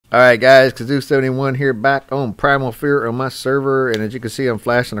Alright guys, Kazoo71 here back on Primal Fear on my server, and as you can see I'm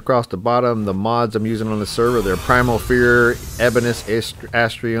flashing across the bottom the mods I'm using on the server. They're Primal Fear, Ebenus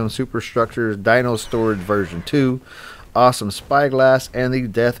Astrum, Superstructures, Dino Storage version 2, Awesome Spyglass, and the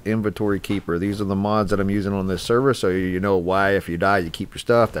Death Inventory Keeper. These are the mods that I'm using on this server, so you know why if you die you keep your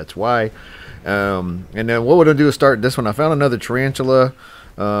stuff, that's why. And then what we're going to do is start this one. I found another tarantula.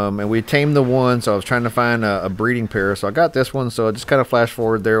 And we tamed the one, so I was trying to find a breeding pair, so I got this one. So I just kind of flash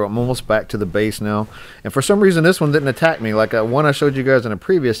forward there. I'm almost back to the base now, and for some reason this one didn't attack me like one I showed you guys in a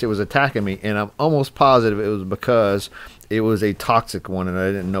previous. It was attacking me, and I'm almost positive it was because it was a toxic one and I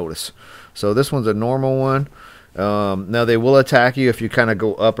didn't notice. So this one's a normal one. Now they will attack you if you kind of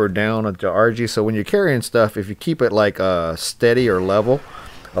go up or down at the Argy. So when you're carrying stuff, if you keep it like steady or level,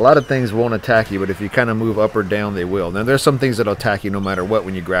 a lot of things won't attack you, but if you kind of move up or down, they will. Now, there's some things that'll attack you no matter what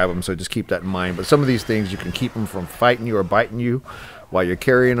when you grab them, so just keep that in mind. But some of these things, you can keep them from fighting you or biting you while you're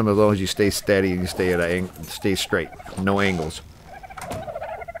carrying them, as long as you stay steady and you stay straight, no angles.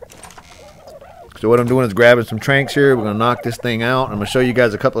 So what I'm doing is grabbing some tranks here. We're going to knock this thing out. I'm going to show you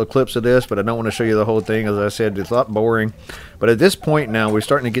guys a couple of clips of this, but I don't want to show you the whole thing. As I said, it's a lot boring. But at this point now, we're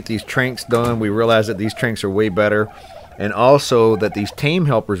starting to get these tranks done. We realize that these tranks are way better. And also that these tame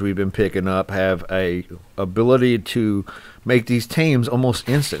helpers we've been picking up have a ability to make these tames almost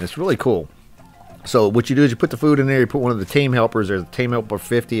instant. It's really cool. So what you do is you put the food in there, you put one of the tame helpers. There's a tame helper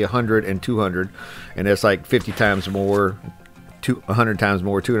 50, 100, and 200. And that's like 50 times more, 100 times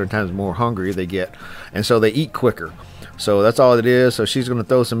more, 200 times more hungry they get. And so they eat quicker. So that's all it is. So she's going to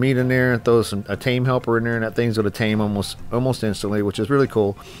throw some meat in there and throw a tame helper in there, and that thing's going to tame almost instantly, which is really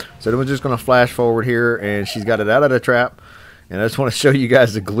cool. So then we're just going to flash forward here, and she's got it out of the trap. And I just want to show you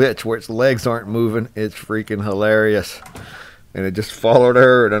guys the glitch where its legs aren't moving. It's freaking hilarious. And it just followed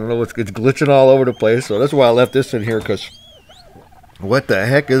her, and I don't know, it's glitching all over the place. So that's why I left this in here, because what the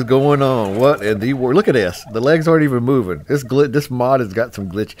heck is going on? What in the world? Look at this. The legs aren't even moving. This mod has got some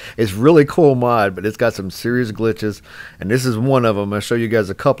glitch. It's really cool mod, but it's got some serious glitches. And this is one of them. I'll show you guys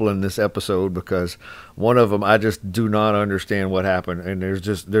a couple in this episode, because one of them I just do not understand what happened. And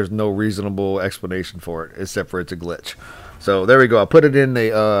there's no reasonable explanation for it, except for it's a glitch. So there we go. I put it in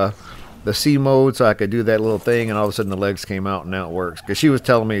the C mode so I could do that little thing, and all of a sudden the legs came out, and now it works. Because she was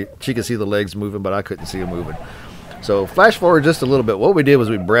telling me she could see the legs moving, but I couldn't see them moving. So flash forward just a little bit. What we did was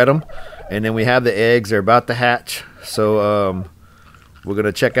we bred them, and then we have the eggs. They're about to hatch. So we're going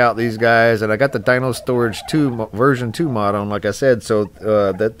to check out these guys. And I got the Dino Storage 2 version 2 mod on, like I said. So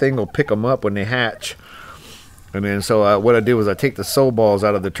that thing will pick them up when they hatch. And then so what I did was I take the soul balls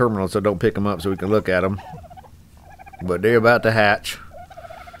out of the terminal so don't pick them up so we can look at them. But they're about to hatch.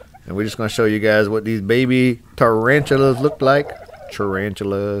 And we're just going to show you guys what these baby tarantulas look like.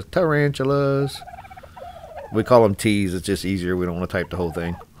 Tarantulas. We call them T's. It's just easier. We don't want to type the whole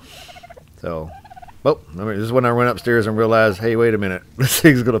thing. So, oh, this is when I went upstairs and realized, hey, wait a minute. This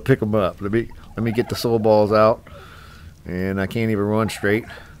thing's going to pick them up. Let me get the soul balls out. And I can't even run straight.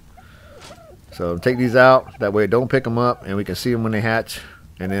 So take these out. That way don't pick them up. And we can see them when they hatch.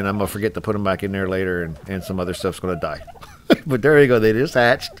 And then I'm going to forget to put them back in there later. And some other stuff's going to die. But there you go. They just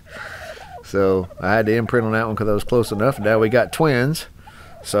hatched. So I had to imprint on that one because I was close enough. Now we got twins.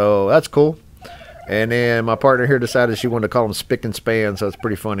 So that's cool. And then my partner here decided she wanted to call them Spick and Span, so it's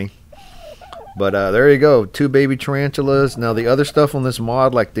pretty funny. But there you go, 2 baby tarantulas. Now the other stuff on this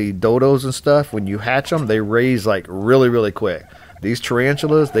mod, like the dodos and stuff, when you hatch them, they raise like really, really quick. These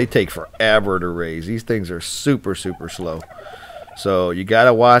tarantulas, they take forever to raise. These things are super, super slow. So you got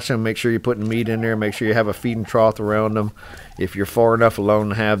to watch them. Make sure you're putting meat in there. Make sure you have a feeding trough around them. If you're far enough alone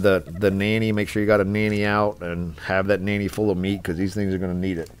to have the nanny, make sure you got a nanny out and have that nanny full of meat, because these things are going to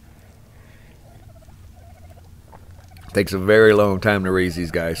need it. Takes a very long time to raise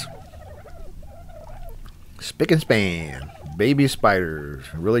these guys. Spick and span. Baby spiders.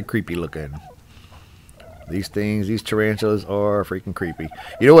 Really creepy looking. These things, these tarantulas are freaking creepy.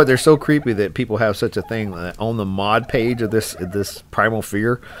 You know what? They're so creepy that people have such a thing on the mod page of this Primal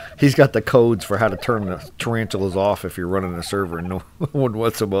Fear. He's got the codes for how to turn the tarantulas off if you're running a server and no one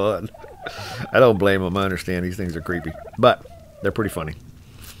wants them on. I don't blame them. I understand these things are creepy. But they're pretty funny.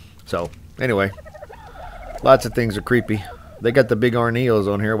 So, anyway. Lots of things are creepy. They got the big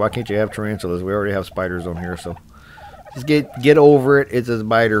arneos on here. Why can't you have tarantulas? We already have spiders on here, so just get over it. It's a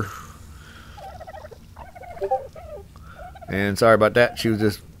spider. And sorry about that. She was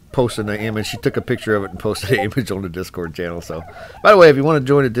just posting the image. She took a picture of it and posted the image on the Discord channel. So, by the way, if you want to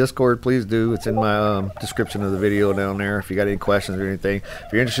join the Discord, please do. It's in my description of the video down there. If you got any questions or anything,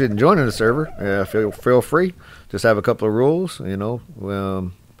 if you're interested in joining the server, feel free. Just have a couple of rules. You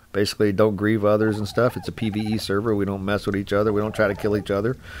know. Basically, don't grieve others and stuff. It's a PvE server. We don't mess with each other. We don't try to kill each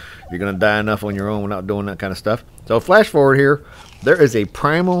other. You're going to die enough on your own without doing that kind of stuff. So flash forward here. There is a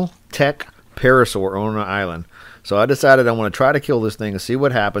Primal Tek Parasaur on an island. So I decided I want to try to kill this thing and see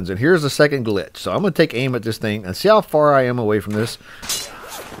what happens. And here's the second glitch. So I'm going to take aim at this thing and see how far I am away from this.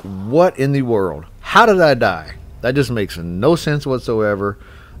 What in the world? How did I die? That just makes no sense whatsoever.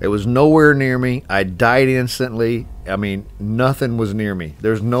 It was nowhere near me. I died instantly. I mean, nothing was near me.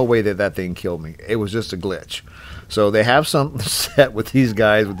 There's no way that that thing killed me. It was just a glitch. So they have something set with these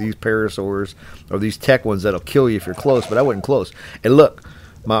guys, with these parasaurs, or these tech ones that'll kill you if you're close, but I wasn't close. And look,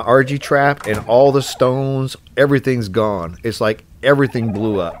 my Argy trap and all the stones, everything's gone. It's like everything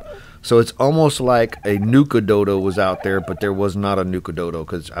blew up. So it's almost like a Nuka-Dodo was out there, but there was not a Nuka-Dodo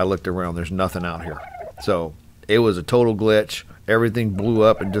because I looked around. There's nothing out here. So it was a total glitch. Everything blew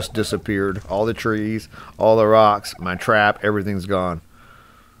up and just disappeared. All the trees, all the rocks, my trap, everything's gone.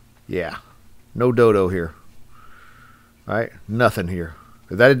 Yeah. No dodo here. All right? Nothing here.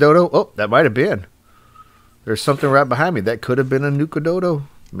 Is that a dodo? Oh, that might have been. There's something right behind me. That could have been a Nuka-Dodo.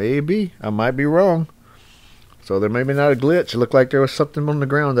 Maybe. I might be wrong. So there may be not a glitch. It looked like there was something on the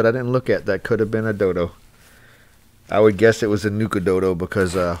ground that I didn't look at that could have been a dodo. I would guess it was a Nuka-Dodo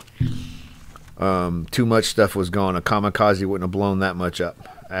because too much stuff was gone. A kamikaze wouldn't have blown that much up.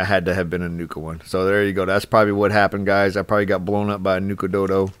 I had to have been a Nuka one. So there you go. That's probably what happened, guys. I probably got blown up by a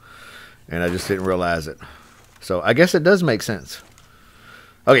Nuka-Dodo, and I just didn't realize it. So I guess it does make sense.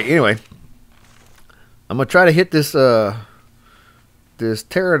 Okay, anyway. I'm going to try to hit this this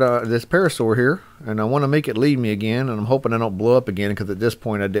parasaur here, and I want to make it lead me again, and I'm hoping I don't blow up again because at this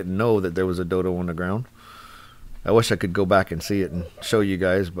point I didn't know that there was a dodo on the ground. I wish I could go back and see it and show you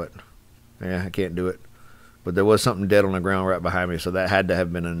guys, but yeah, I can't do it. But there was something dead on the ground right behind me, so that had to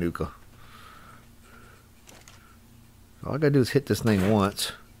have been a Nuka. All I gotta do is hit this thing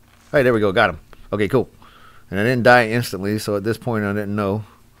once. All right, there we go, got him. Okay, cool. And I didn't die instantly, so at this point I didn't know.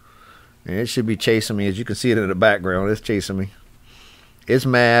 And it should be chasing me. As you can see it in the background, it's chasing me. It's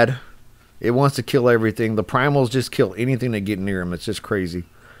mad. It wants to kill everything. The primals just kill anything that get near him. It's just crazy.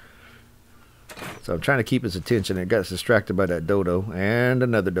 So I'm trying to keep its attention. It got distracted by that dodo and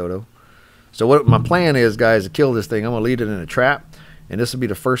another dodo. So what my plan is, guys, to kill this thing, I'm going to lead it in a trap. And this will be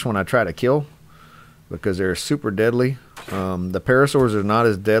the first one I try to kill because they're super deadly. The parasaurs are not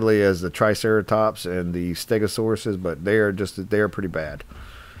as deadly as the triceratops and the stegosauruses, but they are pretty bad.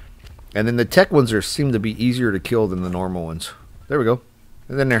 And then the tech ones seem to be easier to kill than the normal ones. There we go.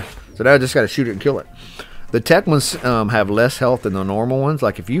 It's in there. So now I just got to shoot it and kill it. The tech ones have less health than the normal ones.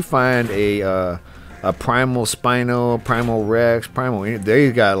 Like if you find a Primal Spino, Primal Rex,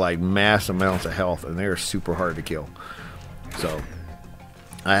 they got like mass amounts of health, and they're super hard to kill. So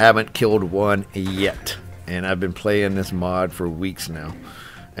I haven't killed one yet, and I've been playing this mod for weeks now.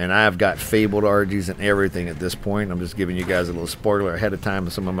 And I've got fabled Argies and everything at this point. I'm just giving you guys a little spoiler ahead of time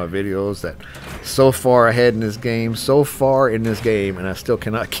of some of my videos that so far ahead in this game, and I still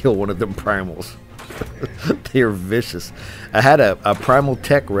cannot kill one of them primals. They are vicious. I had a Primal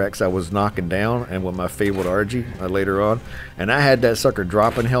Tek Rex I was knocking down, and with my fabled Argy later on, and I had that sucker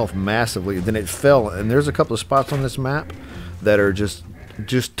dropping health massively. Then it fell, and there's a couple of spots on this map that are just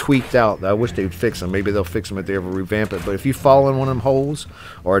tweaked out. I wish they'd fix them. Maybe they'll fix them if they ever revamp it. But if you fall in one of them holes,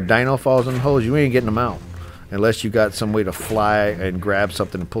 or a dino falls in the holes, you ain't getting them out unless you got some way to fly and grab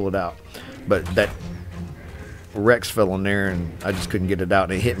something and pull it out. But that Rex fell in there, and I just couldn't get it out,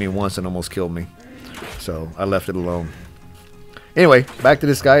 and it hit me once and almost killed me. So I left it alone. Anyway, back to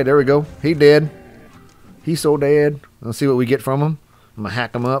this guy. There we go. He dead. He's so dead. Let's see what we get from him. I'm gonna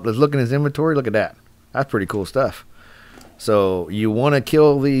hack him up. Let's look in his inventory. Look at that. That's pretty cool stuff. So you want to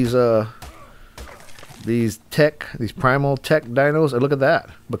kill these primal tech dinos, and look at that.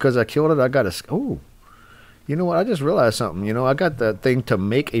 Because I killed it, I got a. Oh, you know what? I just realized something. You know, I got that thing to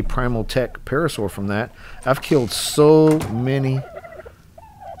make a Primal Tek Parasaur from that. I've killed so many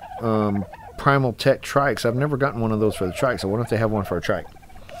Primal Tek trikes. I've never gotten one of those for the trikes. I wonder if they have one for a trike.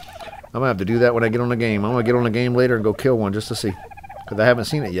 I'm gonna have to do that when I get on the game. I'm gonna get on the game later and go kill one just to see, because I haven't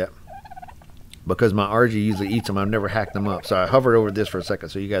seen it yet. Because my Argy usually eats them, I've never hacked them up. So I hovered over this for a second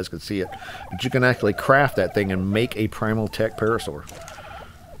so you guys could see it. But you can actually craft that thing and make a Primal Tek Parasaur.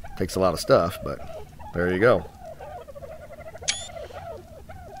 Takes a lot of stuff, but there you go.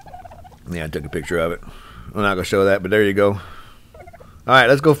 Yeah, I took a picture of it. I'm not going to show that, but there you go. Alright,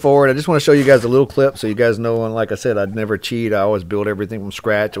 let's go forward. I just want to show you guys a little clip so you guys know, and like I said, I'd never cheat. I always build everything from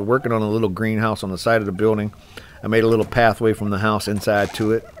scratch. I'm working on a little greenhouse on the side of the building. I made a little pathway from the house inside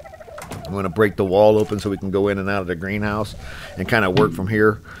to it. I'm going to break the wall open so we can go in and out of the greenhouse and kind of work from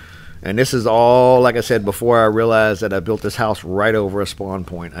here. And this is all, like I said before, I realized that I built this house right over a spawn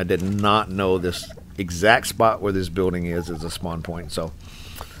point. I did not know this exact spot where this building is a spawn point. So,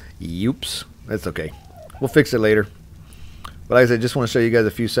 oops, that's okay. We'll fix it later. But like I said, just want to show you guys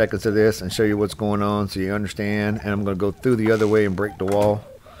a few seconds of this and show you what's going on so you understand. And I'm going to go through the other way and break the wall.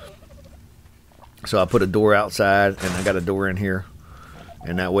 So I put a door outside and I got a door in here.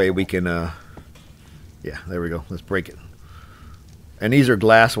 And that way we can, yeah, there we go. Let's break it. And these are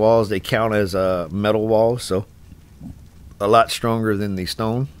glass walls. They count as metal walls, so a lot stronger than the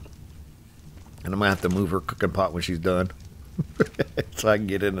stone. And I'm going to have to move her cooking pot when she's done so I can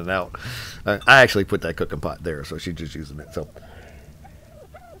get in and out. I actually put that cooking pot there, so she's just using it. So,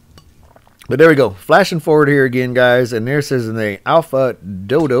 but there we go. Flashing forward here again, guys. And this is an Alpha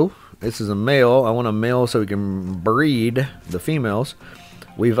Dodo. This is a male. I want a male so we can breed the females.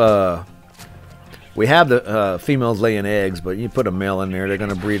 We have the females laying eggs, but you put a male in there, they're going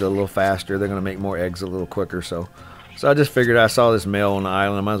to breed a little faster. They're going to make more eggs a little quicker. So I just figured I saw this male on the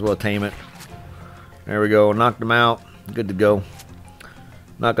island. I might as well tame it. There we go. Knocked them out. Good to go.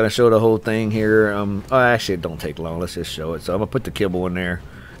 Not going to show the whole thing here. Oh, actually, it don't take long. Let's just show it. So I'm going to put the kibble in there.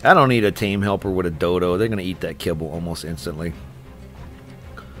 I don't need a tame helper with a dodo. They're going to eat that kibble almost instantly.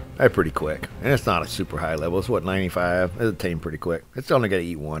 They're pretty quick. And it's not a super high level. It's what, 95? It'll tame pretty quick. It's only got to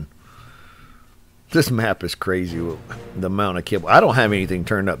eat one. This map is crazy, the amount of kibble. I don't have anything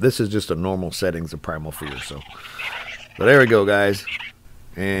turned up. This is just the normal settings of Primal Fear. So there we go, guys.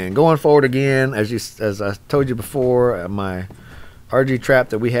 And going forward again, as I told you before, my RG trap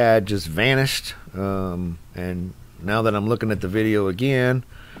that we had just vanished. And now that I'm looking at the video again,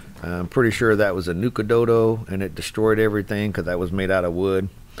 I'm pretty sure that was a Nuka Dodo, and it destroyed everything because that was made out of wood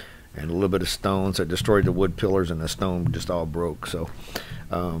and a little bit of stone. So it destroyed the wood pillars, and the stone just all broke. So.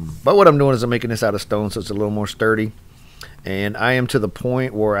 But what I'm doing is I'm making this out of stone so it's a little more sturdy, and I am to the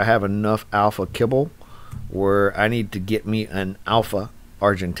point where I have enough alpha kibble where I need to get me an Alpha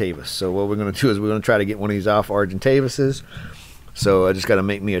Argentavis. So what we're going to do is we're going to try to get one of these Alpha Argentavises. So I just got to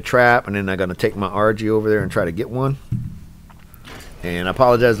make me a trap, and then I'm going to take my Argy over there and try to get one. And I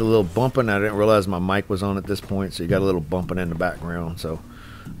apologize, a little bumping. I didn't realize my mic was on at this point, so you got a little bumping in the background. So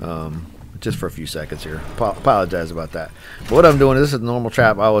just for a few seconds here. Apologize about that. But what I'm doing, this is a normal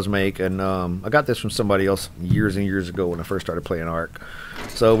trap I always make, and I got this from somebody else years and years ago when I first started playing Ark.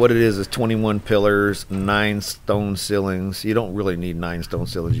 So what it is 21 pillars, 9 stone ceilings. You don't really need 9 stone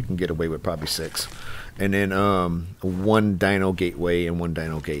ceilings. You can get away with probably 6. And then 1 dino gateway and 1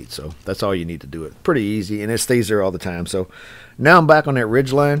 dino gate. So that's all you need to do it. Pretty easy, and it stays there all the time. So now I'm back on that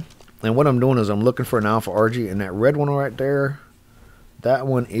ridge line, and what I'm doing is I'm looking for an Alpha Argy, and that red one right there, that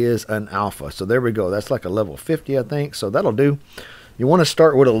one is an alpha. So there we go. That's like a level 50, I think. So that'll do. You want to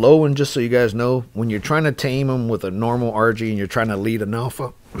start with a low one, just so you guys know. When you're trying to tame them with a normal RG and you're trying to lead an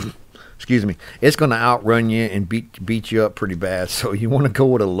alpha, excuse me, it's going to outrun you and beat you up pretty bad. So you want to go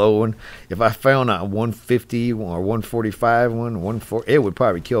with a low one. If I found a 150 or 145 one, 140, it would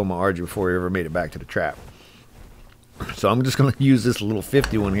probably kill my RG before he ever made it back to the trap. So I'm just going to use this little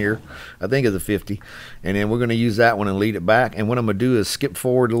 50 one here. I think it's a 50. And then we're going to use that one and lead it back. And what I'm going to do is skip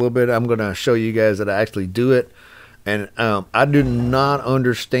forward a little bit. I'm going to show you guys that I actually do it. And I do not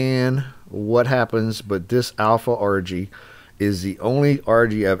understand what happens, but this Alpha Argy is the only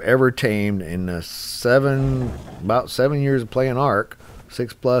Argy I've ever tamed in about 7 years of playing Ark,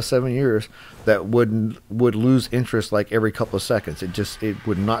 6 plus 7 years, that would lose interest like every couple of seconds. It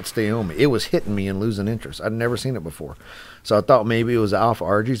would not stay on me. It was hitting me and losing interest. I'd never seen it before. So I thought maybe it was Alpha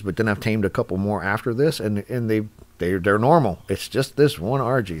Argies, but then I've tamed a couple more after this, and they're normal. It's just this one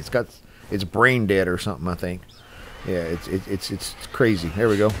Argy. It's brain dead or something, I think. Yeah, it's crazy. There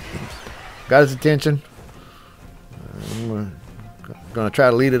we go. Got his attention. I'm gonna try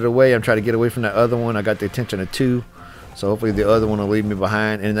to lead it away. I'm trying to get away from that other one. I got the attention of 2. So hopefully the other one will leave me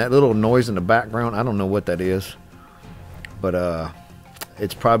behind. And that little noise in the background, I don't know what that is. But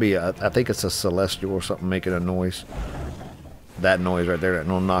it's probably, I think it's a celestial or something making a noise. That noise right there, that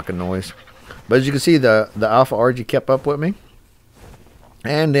little knocking noise. But as you can see, the Alpha Argy kept up with me.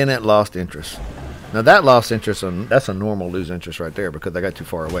 And then it lost interest. Now that lost interest, that's a normal lose interest right there because I got too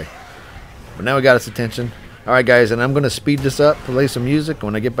far away. But now we got its attention. Alright guys, and I'm going to speed this up, play some music.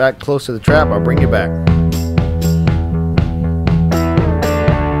 When I get back close to the trap, I'll bring you back.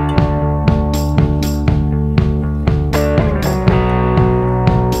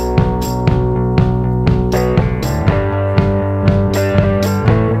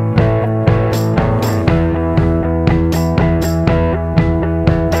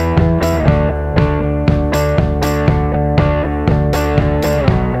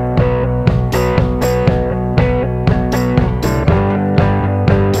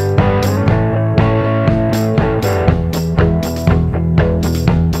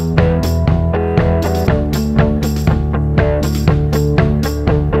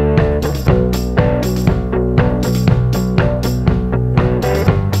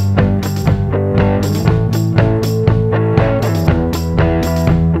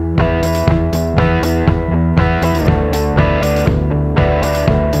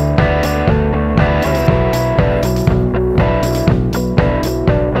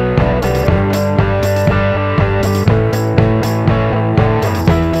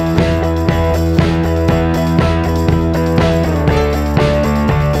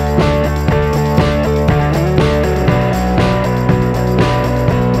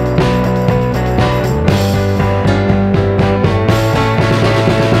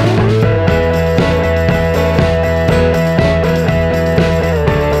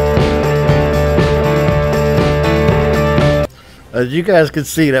 As you guys can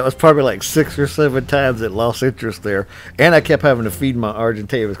see, that was probably like 6 or 7 times it lost interest there. And I kept having to feed my Argy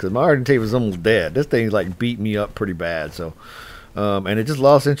Tame because my Argy Tame was almost dead. This thing like beat me up pretty bad. So, and it just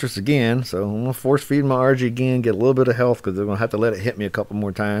lost interest again. So I'm going to force feed my Argy again, get a little bit of health because they're going to have to let it hit me a couple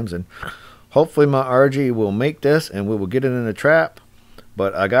more times. And hopefully my Argy will make this and we will get it in the trap.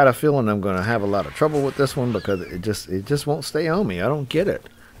 But I got a feeling I'm going to have a lot of trouble with this one because it just won't stay on me. I don't get it.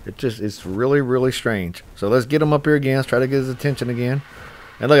 It's really, really strange. So let's get him up here again. Let's try to get his attention again.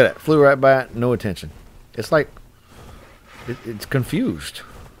 And look at that. Flew right by it. No attention. It's like it's confused.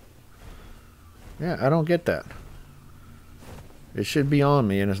 Yeah, I don't get that. It should be on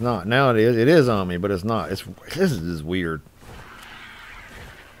me and it's not. Now it is. It is on me, but it's not. This is weird.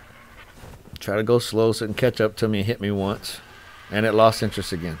 Try to go slow so it can catch up to me and hit me once. And it lost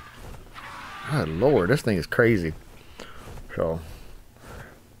interest again. Oh, Lord. This thing is crazy. So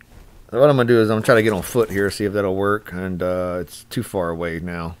what I'm going to do is I'm going to try to get on foot here, see if that'll work. And it's too far away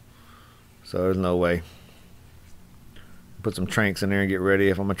now. So there's no way. Put some tranks in there and get ready.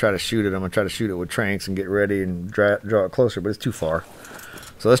 If I'm going to try to shoot it, I'm going to try to shoot it with tranks and get ready and draw it closer. But it's too far.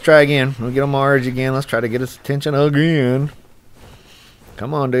 So let's try again. We'll get on Argy again. Let's try to get his attention again.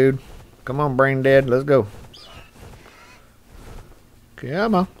 Come on, dude. Come on, brain dead. Let's go.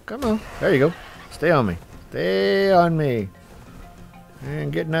 Come on. Come on. There you go. Stay on me. Stay on me.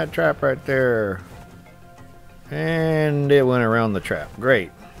 And get in that trap right there. And it went around the trap.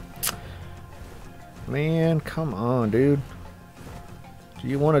 Great. Man, come on, dude. Do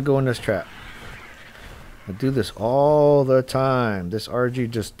you want to go in this trap? I do this all the time. This Argy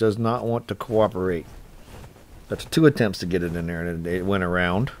just does not want to cooperate. That's 2 attempts to get it in there, and it went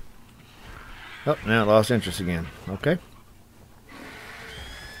around. Oh, now it lost interest again. Okay.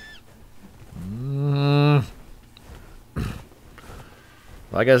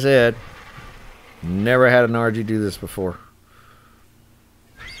 Like I said, never had an Argy do this before.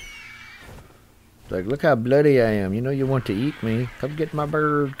 Like, look how bloody I am. You know you want to eat me. Come get my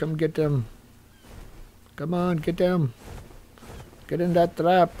bird. Come get them. Come on, get them. Get in that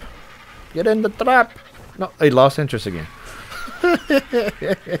trap. Get in the trap. No, he lost interest again.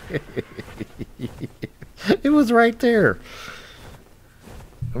 It was right there.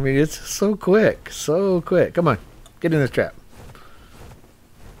 I mean, it's so quick. So quick. Come on. Get in this trap.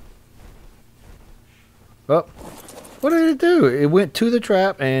 Oh, what did it do? It went to the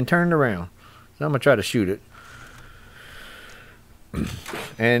trap and turned around. So I'm going to try to shoot it.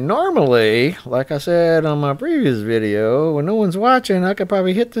 And normally, like I said on my previous video, when no one's watching, I could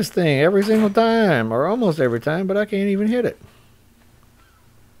probably hit this thing every single time, or almost every time, but I can't even hit it.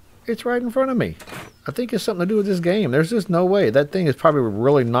 It's right in front of me. I think it's something to do with this game. There's just no way. That thing is probably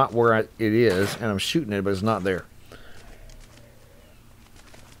really not where it is, and I'm shooting it, but it's not there.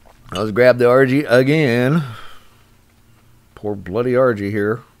 Let's grab the Argy again. Poor bloody Argy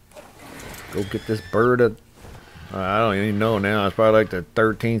here. Go get this bird. I don't even know now. It's probably like the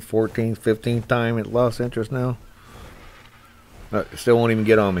 13th, 14th, 15th time it lost interest now. Look, it still won't even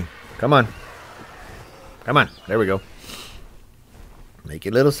get on me. Come on. Come on. There we go. Make a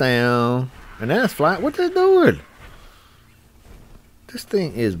little sound. And that's flying. What's it doing? This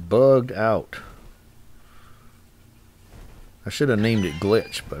thing is bugged out. I should have named it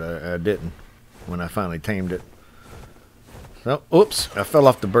Glitch, but I didn't when I finally tamed it. So, oops, I fell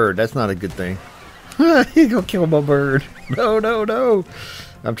off the bird. That's not a good thing. He's gonna kill my bird. No, no, no.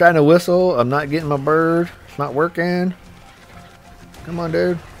 I'm trying to whistle. I'm not getting my bird. It's not working. Come on,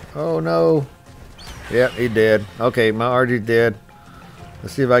 dude. Oh, no. Yep, he dead. Okay, my Argy's dead.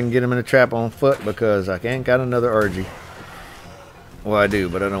 Let's see if I can get him in a trap on foot because I ain't got another Argy. Well, I do,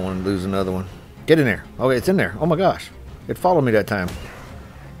 but I don't want to lose another one. Get in there. Okay, it's in there. Oh, my gosh. It followed me that time.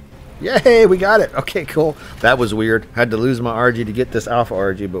 Yay, we got it. Okay, cool. That was weird. Had to lose my Argy to get this Alpha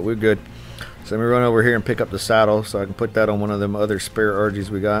Argy, but we're good. So let me run over here and pick up the saddle so I can put that on one of them other spare Argys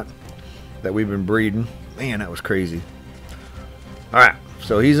we got that we've been breeding. Man, that was crazy. Alright,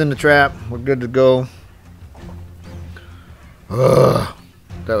 so he's in the trap. We're good to go. Ugh,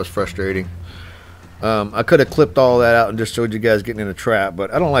 that was frustrating. I could have clipped all that out and just showed you guys getting in a trap,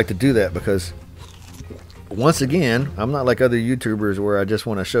 but I don't like to do that because once again, I'm not like other YouTubers where I just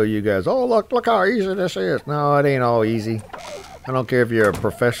want to show you guys, oh, look how easy this is. No, it ain't all easy. I don't care if you're a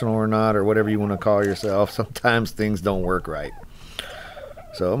professional or not or whatever you want to call yourself. Sometimes things don't work right.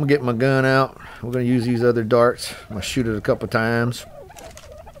 So I'm going to get my gun out. We're going to use these other darts. I'm going to shoot it a couple times.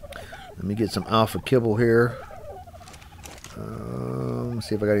 Let me get some alpha kibble here. Let's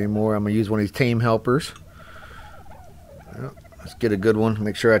see if I got any more. I'm going to use one of these tame helpers. Well, let's get a good one.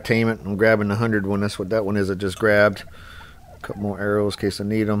 Make sure I tame it. I'm grabbing the 100 one. That's what that one is I just grabbed. A couple more arrows in case I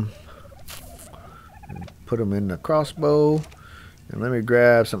need them. Put them in the crossbow. And let me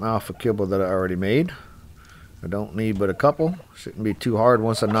grab some alpha kibble that I already made. I don't need but a couple. Shouldn't be too hard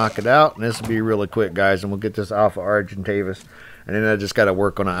once I knock it out. And this will be really quick, guys. And we'll get this Alpha Argentavis. And then I just got to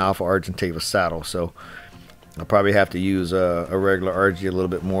work on an Alpha Argentavis saddle. So I'll probably have to use a regular Argy a little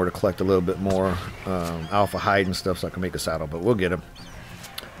bit more to collect a little bit more alpha hide and stuff so I can make a saddle. But we'll get them.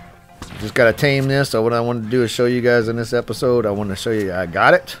 Just got to tame this. So what I wanted to do is show you guys in this episode. I want to show you I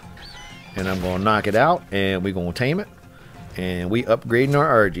got it. And I'm going to knock it out. And we're going to tame it. And we upgrading our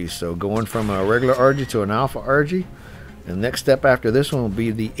Argy. So going from a regular Argy to an Alpha Argy. And the next step after this one will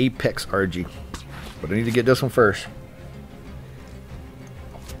be the Apex Argy. But I need to get this one first.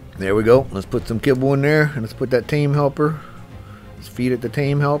 There we go. Let's put some kibble in there. And let's put that tame helper. Let's feed it the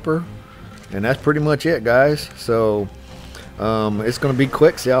tame helper. And that's pretty much it, guys. So it's going to be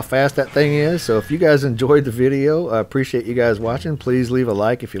quick. See how fast that thing is. So if you guys enjoyed the video, I appreciate you guys watching. Please leave a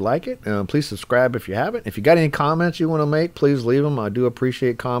like if you like it. Please subscribe if you haven't. If you got any comments you want to make, please leave them. I do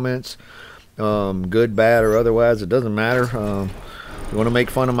appreciate comments. Good, bad, or otherwise. It doesn't matter. If you want to make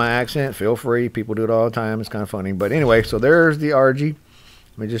fun of my accent, feel free. People do it all the time. It's kind of funny. But anyway, so there's the Argy.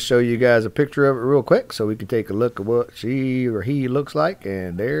 Let me just show you guys a picture of it real quick so we can take a look at what she or he looks like.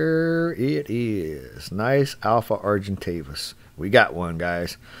 And there it is. Nice Alpha Argentavis. We got one,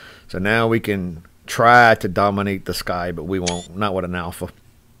 guys. So now we can try to dominate the sky, but we won't. Not with an alpha.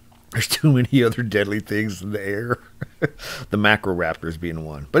 There's too many other deadly things in the air. The macro raptors being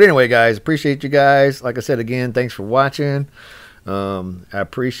one. But anyway, guys, appreciate you guys. Like I said again, thanks for watching. I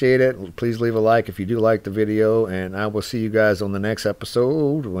appreciate it. Please leave a like if you do like the video, and I will see you guys on the next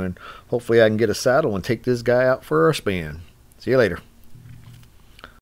episode when hopefully I can get a saddle and take this guy out for a spin. See you later.